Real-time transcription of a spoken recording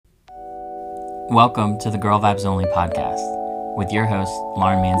Welcome to the Girl Vibes Only podcast with your host,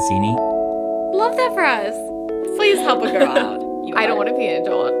 Lauren Mancini. Love that for us. Please help a girl out. I don't want to be an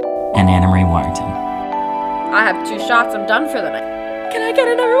adult. And Anna Marie Warrington. I have 2 shots. I'm done for the night. Can I get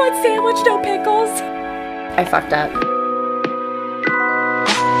another one sandwich, no pickles? I fucked up.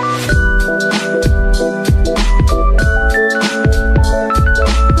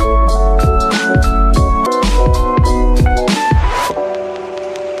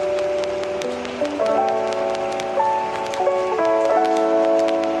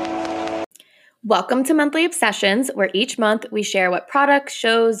 Welcome to Monthly Obsessions, where each month we share what products,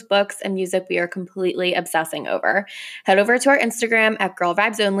 shows, books, and music we are completely obsessing over. Head over to our Instagram at Girl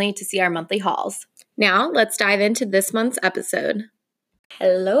Vibes Only to see our monthly hauls. Now, let's dive into this month's episode.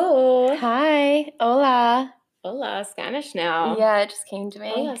 Hello. Hi. Hola. Hola, Spanish now. Yeah, it just came to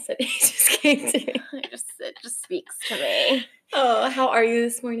me. Hola, it just came to me. It just speaks to me. Oh, how are you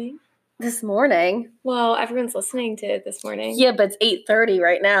this morning? This morning? Well, everyone's listening to it this morning. Yeah, but it's 8:30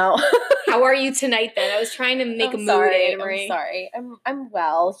 right now. How are you tonight then? I was trying to make a mood, Anna Marie. I'm sorry. I'm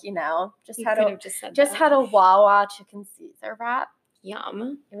well, you know. Just You had could a have just said just that. had a Wawa chicken Caesar wrap.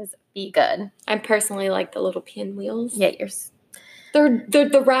 Yum. It was good. I personally like the little pinwheels. Yeah, They're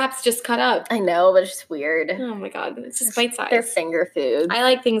the wraps just cut up. I know, but it's just weird. Oh my god, it's just bite They're sized. finger food. I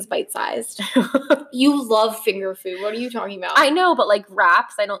like things bite sized. You love finger food. What are you talking about? I know, but like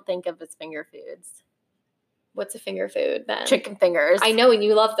wraps, I don't think of as finger foods. What's a finger food then? Chicken fingers. I know, and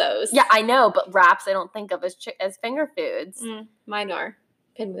you love those. Yeah, I know, but wraps I don't think of as finger foods. Mine are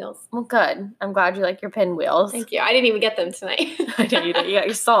pinwheels. Well, good. I'm glad you like your pinwheels. Thank you. I didn't even get them tonight. I know you did. You got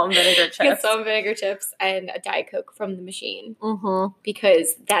your salt and vinegar chips. I got some vinegar chips and a Diet Coke from the machine Mm-hmm.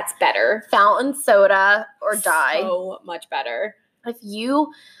 because that's better. Fountain soda or dye. So much better. If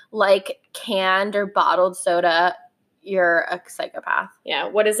you like canned or bottled soda, you're a psychopath. Yeah.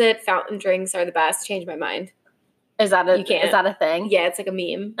 What is it? Fountain drinks are the best. Change my mind. Is that You can't. a thing? Yeah, it's like a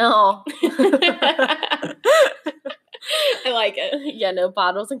meme. Oh. I like it. Yeah, no,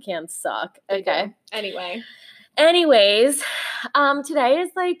 bottles and cans suck. Okay. Anyway. Anyways, today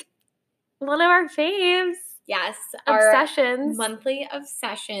is like one of our faves. Yes. Obsessions. Our monthly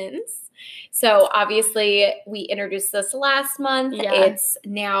obsessions. So obviously we introduced this last month. Yeah. It's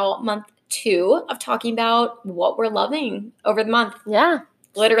now month 2 of talking about what we're loving over the month. Yeah.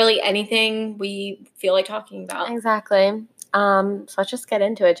 Literally anything we feel like talking about. Exactly. So let's just get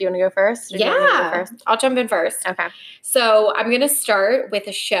into it. Do you want to go first? Or do you want me to go Yeah. first? I'll jump in first. Okay. So I'm going to start with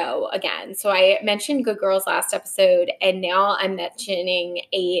a show again. So I mentioned Good Girls last episode, and now I'm mentioning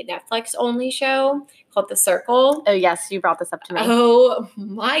a Netflix-only show called The Circle. Oh, yes. You brought this up to me. Oh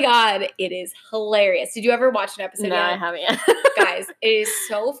my God. It is hilarious. Did you ever watch an episode No, yet? I haven't yet. Guys, it is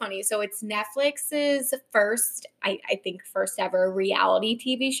so funny. So it's Netflix's first, I think, first ever reality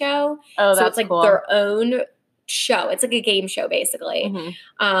TV show. Oh, that's so it's like cool. their own show. It's like a game show, basically.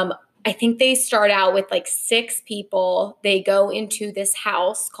 Mhm. I think they start out with like 6 people. They go into this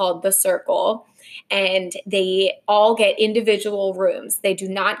house called The Circle, and they all get individual rooms. They do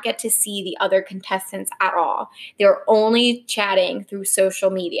not get to see the other contestants at all. They're only chatting through social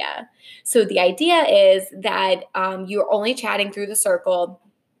media. So the idea is that you're only chatting through The Circle,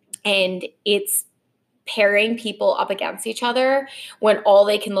 and it's pairing people up against each other when all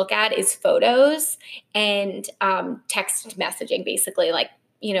they can look at is photos and text messaging, basically, like,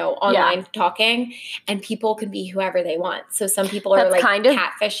 you know, online talking, and people can be whoever they want. So some people are That's like kind of-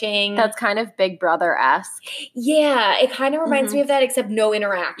 catfishing. That's kind of Big Brother-esque. Yeah, it kind of reminds me of that, except no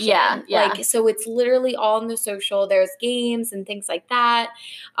interaction. Yeah. Like, so it's literally all in the social. There's games and things like that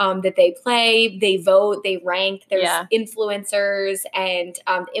that they play. They vote. They rank. There's influencers, and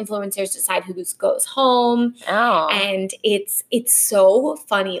the influencers decide who goes home. Oh. And it's so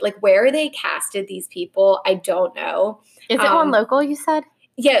funny. Like, where they casted these people, I don't know. Is it one local, you said?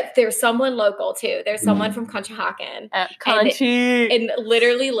 Yeah, there's someone local too. There's someone from Conshohocken. Country. And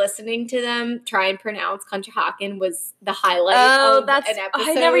literally listening to them try and pronounce Conshohocken was the highlight of an episode.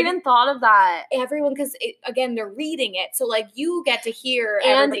 I never even thought of that. Everyone, because again, they're reading it. So like you get to hear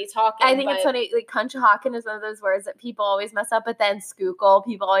everybody talking. I think it's funny, like Conshohocken is one of those words that people always mess up, but then Schuylkill,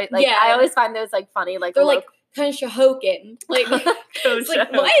 people always, like, I always find those like funny. Like, they're like, Conshohocken. Like, it's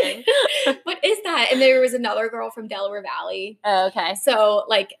like, what is that? And there was another girl from Delaware Valley. Oh, okay. So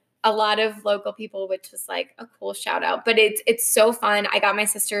like a lot of local people, which was like a cool shout out. But it's so fun. I got my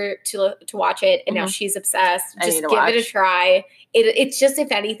sister to watch it, and now she's obsessed. Just give it a try. It's just, if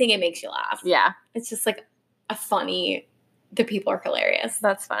anything, it makes you laugh. Yeah. It's just like a funny. The people are hilarious.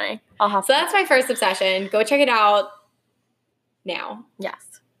 That's funny. So that's my first obsession. Go check it out now.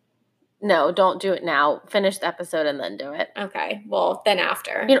 Yes. No, don't do it now. Finish the episode and then do it. Okay. Well, then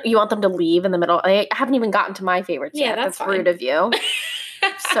after. You want them to leave in the middle. I haven't even gotten to my favorites yet. That's fine. Rude of you.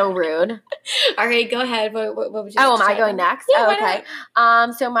 So rude. All right, go ahead. What would you am I going next? Yeah, okay.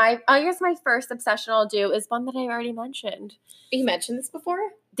 So I guess my first obsession I'll do is one that I already mentioned. You mentioned this before?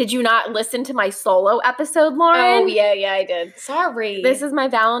 Did you not listen to my solo episode, Lauren? Oh, yeah, I did. Sorry. This is my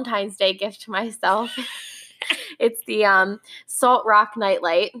Valentine's Day gift to myself. It's the Salt Rock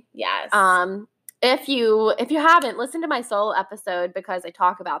Nightlight. Yes. If you haven't, listen to my solo episode because I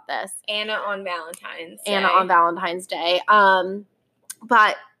talk about this. Anna on Valentine's Day.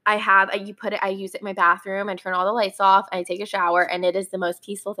 But I use it in my bathroom. I turn all the lights off. I take a shower, and it is the most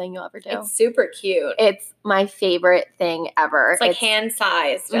peaceful thing you'll ever do. It's super cute. It's my favorite thing ever. It's like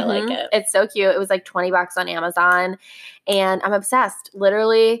hand-sized. I like it. It's so cute. It was like $20 on Amazon, and I'm obsessed.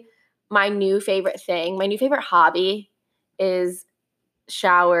 Literally, my new favorite hobby is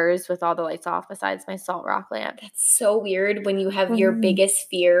showers with all the lights off besides my Salt Rock lamp. That's so weird when you have your biggest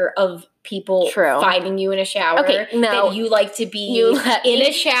fear of people finding you in a shower. Okay, no. That you like to be in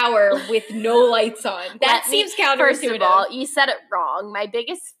a shower with no lights on. That seems counterintuitive. First of all, you said it wrong. My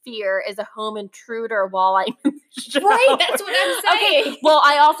biggest fear is a home intruder while I'm in the shower. Right, that's what I'm saying. Okay, well,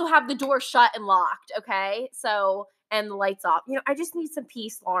 I also have the door shut and locked, okay? So, and the lights off. I just need some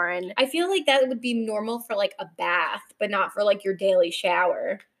peace, Lauren. I feel like that would be normal for like a bath, but not for like your daily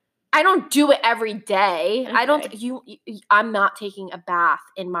shower. I don't do it every day. Okay. I'm not taking a bath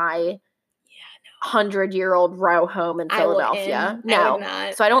in my 100-year-old row home in Philadelphia. I would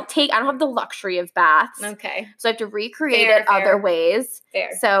not. So I don't have the luxury of baths. Okay. So I have to recreate it other ways.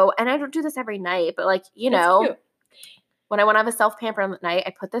 Fair. So, and I don't do this every night, but like, Cute. when I want to have a self-pamper at night,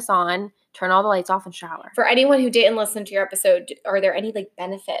 I put this on, turn all the lights off, and shower. For anyone who didn't listen to your episode, are there any like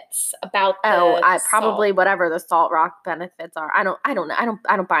benefits about probably whatever the Salt Rock benefits are. I don't know.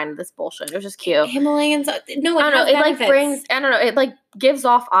 I don't buy into this bullshit. It was just cute. Himalayans. No, I don't know. It like brings. I don't know. It like gives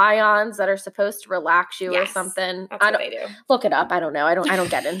off ions that are supposed to relax you or something. That's what they do. Look it up. I don't know. I don't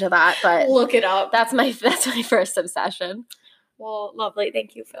get into that. But look it up. That's my first obsession. Well, lovely.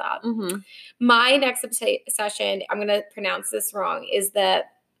 Thank you for that. Mm-hmm. My next obsession, I'm going to pronounce this wrong, is the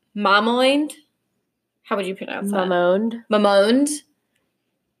Mamonde. How would you pronounce that?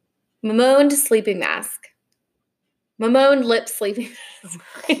 Mamonde sleeping mask. Mamonde lip sleeping mask.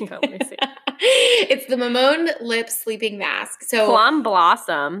 Let me see. It's the Mamonde lip sleeping mask. So Plum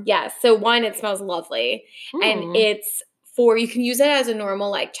Blossom. Yes. So one, it smells lovely. And it's you can use it as a normal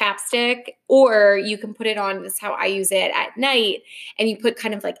like chapstick, or you can put it on, this is how I use it, at night, and you put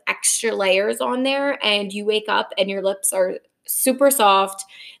kind of like extra layers on there, and you wake up and your lips are super soft.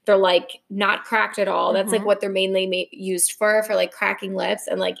 They're like not cracked at all. That's like what they're mainly used for like cracking lips.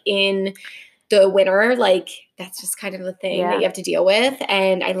 And like in the winter, like that's just kind of the thing that you have to deal with.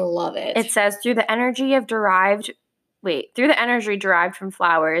 And I love it. It says through the energy derived from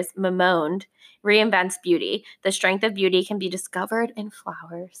flowers, Mamonde reinvents beauty. The strength of beauty can be discovered in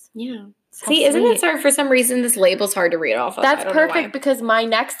flowers. Yeah. See, isn't it hard? For some reason, this label's hard to read off of. That's perfect because my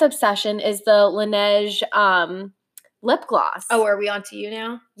next obsession is the Laneige lip gloss. Oh, are we on to you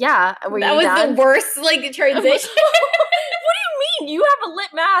now? Yeah. That was the worst like transition. What do you mean? You have a lip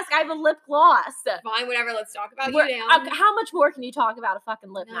mask. I have a lip gloss. Fine, whatever. Let's talk about you now. How much more can you talk about a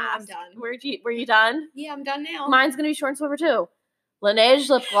fucking lip mask? I'm done. Were you done? Yeah, I'm done now. Mine's going to be short and sweet too. Laneige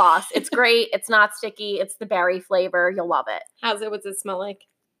lip gloss. It's great. It's not sticky. It's the berry flavor. You'll love it. What's it smell like?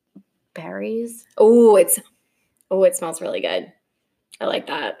 Berries. Oh, it smells really good. I like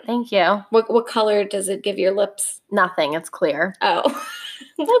that. Thank you. What color does it give your lips? Nothing. It's clear. Oh.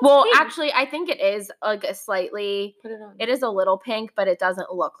 Well, actually, I think it is like a slightly. Put it on. It is a little pink, but it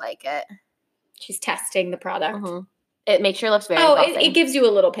doesn't look like it. She's testing the product. Mm-hmm. It makes your lips very. It gives you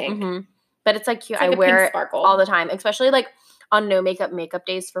a little pink. Mm-hmm. But it's like cute. It's like I wear it sparkle all the time, especially like on no makeup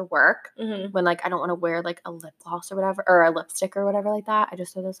days for work, mm-hmm. when like I don't want to wear like a lip gloss or whatever, or a lipstick or whatever like that. I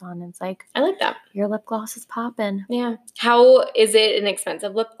just throw this on and it's like, I like that. Your lip gloss is popping. Yeah. How is it? An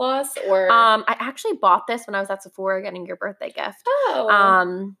expensive lip gloss or? I actually bought this when I was at Sephora getting your birthday gift.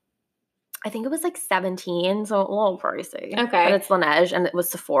 Oh. I think it was like $17, so a little pricey. Okay. But it's Laneige and it was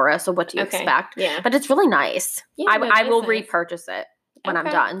Sephora, so what do you expect? Yeah. But it's really nice. Yeah, I will repurchase it when I'm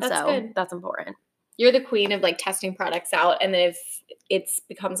done. That's good. That's important. You're the queen of like testing products out, and then if it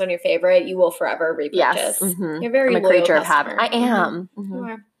becomes on your favorite, you will forever repurchase. Yes. Mm-hmm. You're very I'm a loyal creature customer. of habit. I am. Mm-hmm. You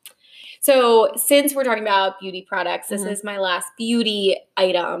are. So since we're talking about beauty products, this is my last beauty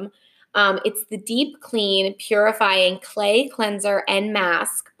item. It's the Deep Clean Purifying Clay Cleanser and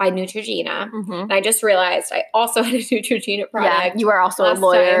Mask by Neutrogena. Mm-hmm. And I just realized I also had a Neutrogena Yeah, product. you are also a last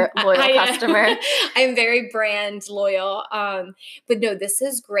loyal time. customer. I'm very brand loyal. But no, this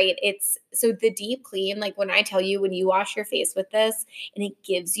is great. It's so the Deep Clean, like when I tell you, when you wash your face with this and it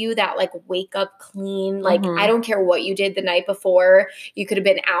gives you that like wake up clean, like Mhm. I don't care what you did the night before, you could have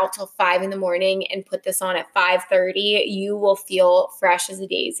been out till 5 a.m. and put this on at 5:30. You will feel fresh as a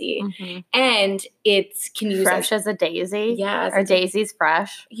daisy. Mhm. And it's can use Fresh as a daisy? Yes. Are daisies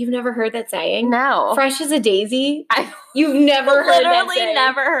fresh? You've never heard that saying? No. Fresh as a daisy? I You've never heard that literally saying?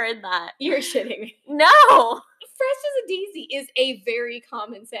 never heard that. You're shitting me. No. Fresh as a daisy is a very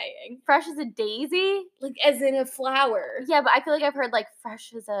common saying. Fresh as a daisy? Like as in a flower. Yeah, but I feel like I've heard like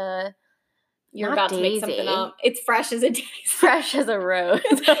fresh as a You're not about to make something daisy. up. It's fresh as a daisy. fresh as a rose.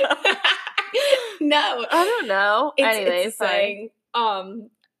 No. I don't know. Anyways, it's saying,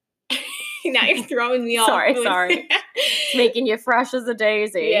 now you're throwing me off. Sorry. It's making you fresh as a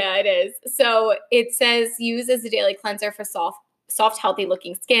daisy. Yeah, it is. So it says use as a daily cleanser for soft, healthy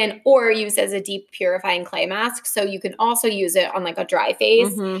looking skin, or use as a deep purifying clay mask. So you can also use it on like a dry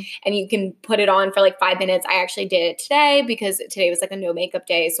face Mhm. and you can put it on for like 5 minutes. I actually did it today because today was like a no makeup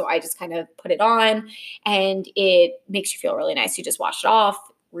day. So I just kind of put it on and it makes you feel really nice. You just wash it off,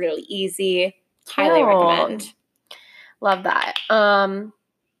 really easy. Highly Cute. recommend. Love that.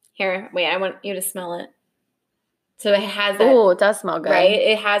 Here, wait, I want you to smell it. So it has that, Oh, it does smell good. right?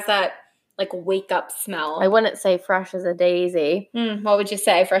 It has that like wake up smell. I wouldn't say fresh as a daisy. What would you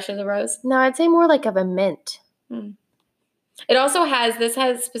say? Fresh as a rose? No, I'd say more like of a mint. It also has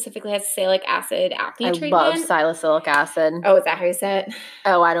specifically has salicylic acid acne I treatment. love salicylic acid. Oh, is that how you say it?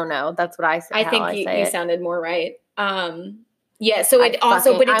 Oh, I don't know. That's what I say. I think you sounded more right. Yeah, so it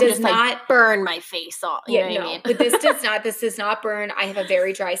also, but it does not like, burn my face off. You know what I mean? But this does not. This does not burn. I have a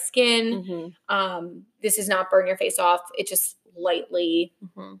very dry skin. Mm-hmm. This does not burn your face off. It just lightly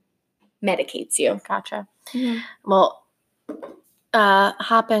medicates you. Gotcha. Mm-hmm. Well,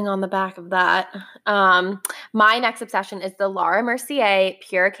 hopping on the back of that, my next obsession is the Laura Mercier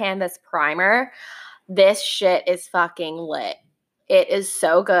Pure Canvas Primer. This shit is fucking lit. It is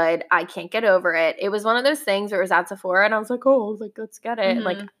so good. I can't get over it. It was one of those things where it was at Sephora and I was like, oh, like, let's get it. Mm-hmm.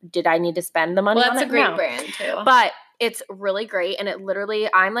 Like, did I need to spend the money on it? Well, that's a great No. brand too. But it's really great. And it literally,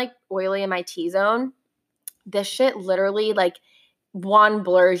 I'm like oily in my T-zone. This shit literally like one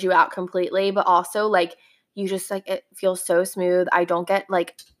blurs you out completely, but also like you just like it feels so smooth. I don't get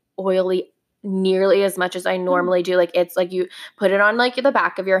like oily nearly as much as I normally do. Like it's like you put it on like the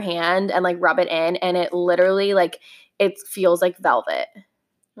back of your hand and like rub it in and it literally like it feels like velvet. I'm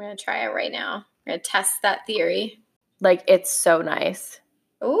going to try it right now. I'm going to test that theory. Like it's so nice.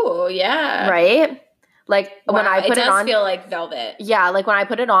 Oh, yeah. Right? Like when I put it on, it does feel like velvet. Yeah, like when I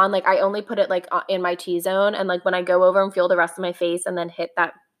put it on, like I only put it like in my T-zone and like when I go over and feel the rest of my face and then hit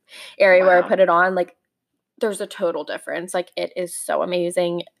that area where I put it on, like there's a total difference. Like it is so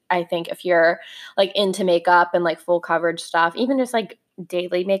amazing. I think if you're like into makeup and like full coverage stuff, even just like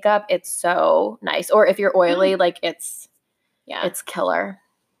daily makeup, it's so nice. Or if you're oily, like it's killer.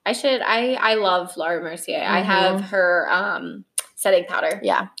 I love Laura Mercier. Mm-hmm. I have her setting powder.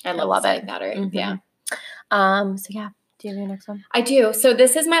 Yeah. I love setting powder. Mm-hmm. Yeah. So yeah. Do you have your next one? I do. So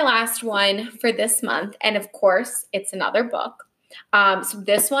this is my last one for this month. And of course, it's another book. So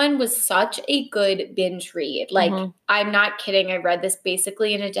this one was such a good binge read. Like, I'm not kidding. I read this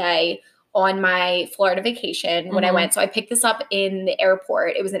basically in a day on my Florida vacation when I went. So I picked this up in the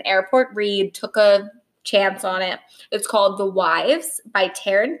airport. It was an airport read, took a chance on it. It's called The Wives by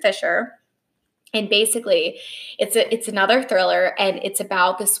Taryn Fisher. And basically, it's another thriller, and it's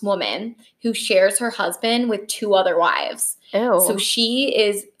about this woman who shares her husband with 2 other wives. Ew. So she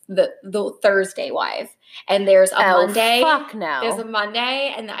is the Thursday wife, and there's a Monday. Fuck no. There's a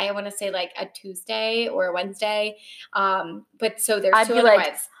Monday, and I want to say like a Tuesday or a Wednesday. But so there's 2 other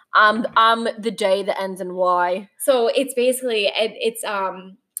wives. I'm the day that ends in Y. So it's basically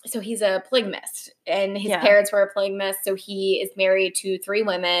so he's a polygamist and his parents were a polygamist. So he is married to 3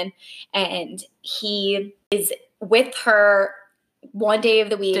 women and he is with her one day of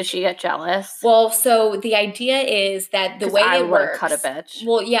the week. Does she get jealous? Well, so the idea is that the way it works. Cut a bitch.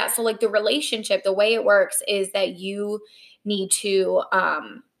 Well, yeah. So like the relationship, the way it works is that you need to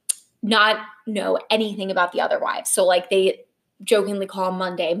not know anything about the other wives. So like they jokingly call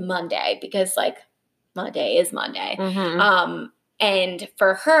Monday because like Monday is Monday. Mm-hmm. And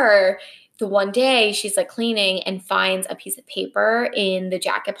for her, the one day she's like cleaning and finds a piece of paper in the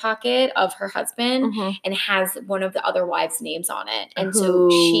jacket pocket of her husband Mhm. and has one of the other wives' names on it. And so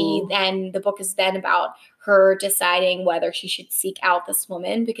she Ooh. then, the book is then about her deciding whether she should seek out this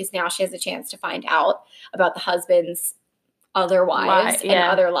woman because now she has a chance to find out about the husband's other wives and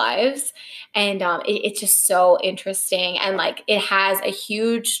yeah. other lives. And it's just so interesting. And like it has a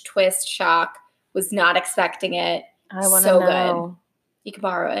huge twist, shock, was not expecting it. I want to So know. good. You can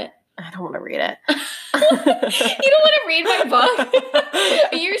borrow it. I don't want to read it. You don't want to read my book?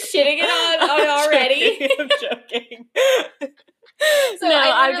 You're shitting it on already. I'm joking. So No,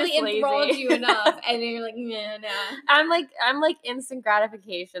 I I'm literally just enthralled lazy. you enough, and then you're like, nah. I'm like instant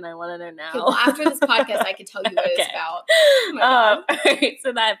gratification. I want to know now. Okay, well, after this podcast, I can tell you what it's Okay. about. Oh my God. All right,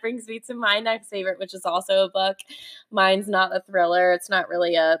 so that brings me to my next favorite, which is also a book. Mine's not a thriller. It's not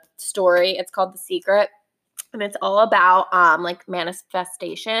really a story. It's called The Secret. And it's all about like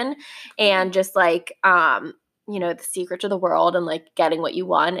manifestation and just like the secret to the world and like getting what you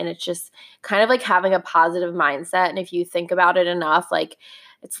want. And it's just kind of like having a positive mindset. And if you think about it enough, like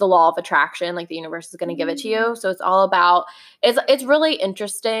it's the law of attraction, like the universe is going to give it to you. So it's all about it's really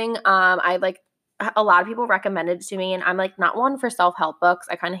interesting. I like a lot of people recommended it to me, and I'm like not one for self-help books.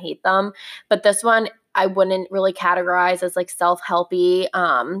 I kind of hate them. But this one I wouldn't really categorize as like self-helpy.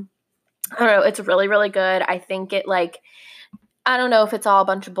 I don't know. It's really, really good. I think it I don't know if it's all a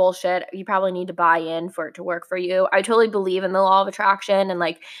bunch of bullshit. You probably need to buy in for it to work for you. I totally believe in the law of attraction, and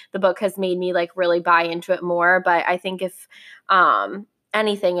like the book has made me like really buy into it more. But I think if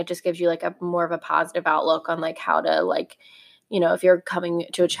anything, it just gives you like a more of a positive outlook on like how to like, if you're coming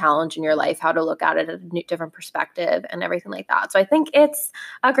to a challenge in your life, how to look at it at a different perspective and everything like that. So I think it's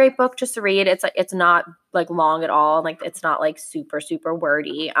a great book just to read. It's not like long at all. Like it's not like super, super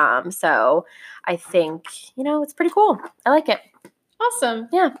wordy. So I think, it's pretty cool. I like it. Awesome.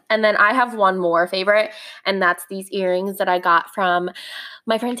 Yeah. And then I have one more favorite, and that's these earrings that I got from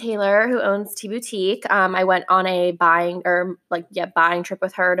my friend Taylor, who owns T Boutique. I went on a buying trip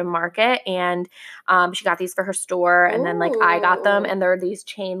with her to Market, and she got these for her store. And then like I got them, and they're these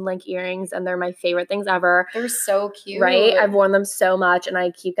chain link earrings, and they're my favorite things ever. They're so cute. Right? I've worn them so much, and I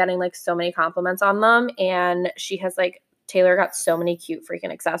keep getting like so many compliments on them. And she has like, Taylor got so many cute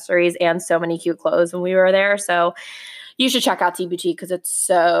freaking accessories and so many cute clothes when we were there. So you should check out T Boutique because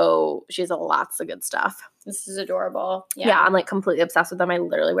she has lots of good stuff. This is adorable. Yeah, I'm like completely obsessed with them. I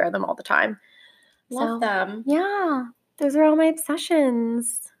literally wear them all the time. Love them. Yeah, those are all my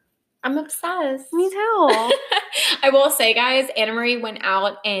obsessions. I'm obsessed. Me too. I will say, guys, Anna Marie went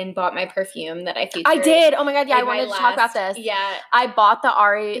out and bought my perfume that I featured. I did. Oh my God. Yeah, I in wanted my to talk about last- this. Yeah. I bought the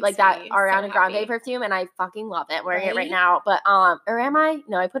It's that me. So Ariana Grande happy. perfume, and I fucking love it. I'm wearing it right Right? now. But or am I?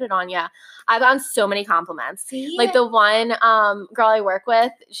 No, I put it on. Yeah. I've gotten so many compliments. See? Like the one girl I work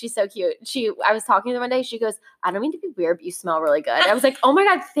with, she's so cute. I was talking to her one day. She goes, "I don't mean to be weird, but you smell really good." I was like, "Oh my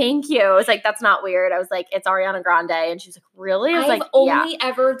God, thank you." I was like, "That's not weird." I was like, "It's Ariana Grande," and she was like, "Really?" I was I've like, only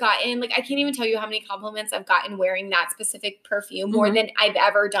ever gotten, like, I can't even tell you how many compliments I've gotten wearing that specific perfume more than I've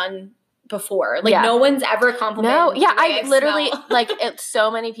ever done before. Like, Yeah. no one's ever complimented No, yeah, the way I've literally smell. so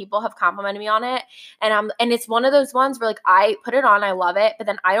many people have complimented me on it, and it's one of those ones where like I put it on, I love it, but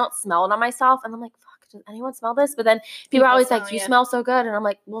then I don't smell it on myself, and I'm like, fuck, does anyone smell this? But then people are always smell like, you it. smell so good, and I'm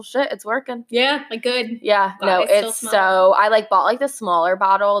like, well, shit, it's working. Yeah, like good. Yeah, Glad no, I still it's smell so I like bought like the smaller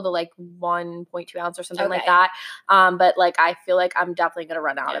bottle, the like 1.2 ounce or something like Okay. that. But like I feel like I'm definitely gonna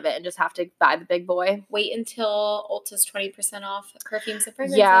run out of it and just have to buy the big boy. Wait until Ulta's 20% off perfumes and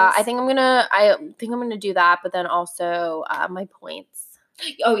fragrances. Yeah, I think I'm gonna do that, but then also my points.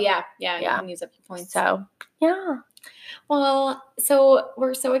 Oh, yeah. You Yeah. can use up your points. So yeah. Well, so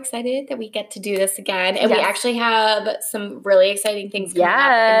we're so excited that we get to do this again. And we Yes. actually have some really exciting things coming up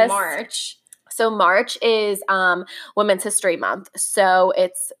Yes. in March. So March is Women's History Month. So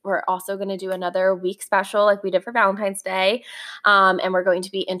we're also going to do another week special like we did for Valentine's Day. And we're going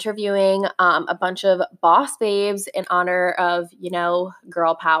to be interviewing a bunch of boss babes in honor of,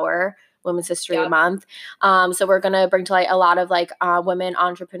 girl power. Women's History Yep. Month. So we're going to bring to light a lot of like women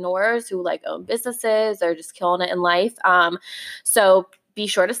entrepreneurs who like own businesses or just killing it in life. So be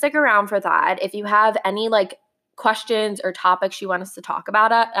sure to stick around for that. If you have any like questions or topics you want us to talk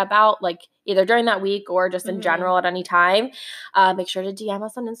about like either during that week or just in general at any time, make sure to DM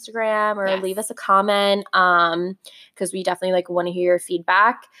us on Instagram or leave us a comment because we definitely like want to hear your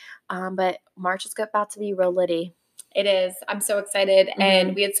feedback. But March is about to be real litty. It is. I'm so excited.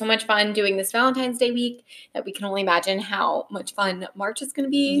 And we had so much fun doing this Valentine's Day week that we can only imagine how much fun March is going to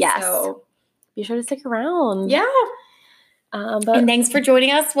be. Yes. So be sure to stick around. Yeah. But and thanks for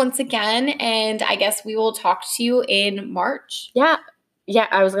joining us once again. And I guess we will talk to you in March. Yeah. Yeah,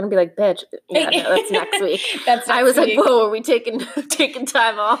 I was gonna be like, bitch. Yeah, no, that's next week. I was like, whoa, are we taking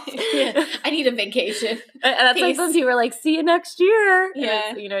time off? Yeah, I need a vacation. And that's Peace. like when people were like, see you next year.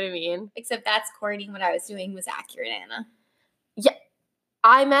 Yeah. You know what I mean? Except that's corny. What I was doing was accurate, Anna. Yeah.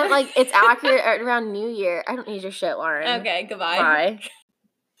 I meant like it's accurate around New Year. I don't need your shit, Lauren. Okay, goodbye. Bye.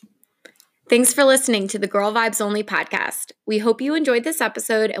 Thanks for listening to the Girl Vibes Only podcast. We hope you enjoyed this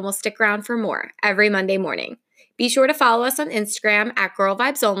episode and will stick around for more every Monday morning. Be sure to follow us on Instagram at Girl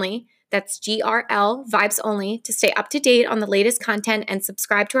Vibes Only. That's GRL Vibes Only to stay up to date on the latest content and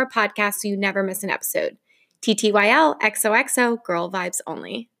subscribe to our podcast so you never miss an episode. TTYL XOXO Girl Vibes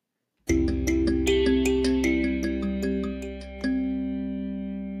Only.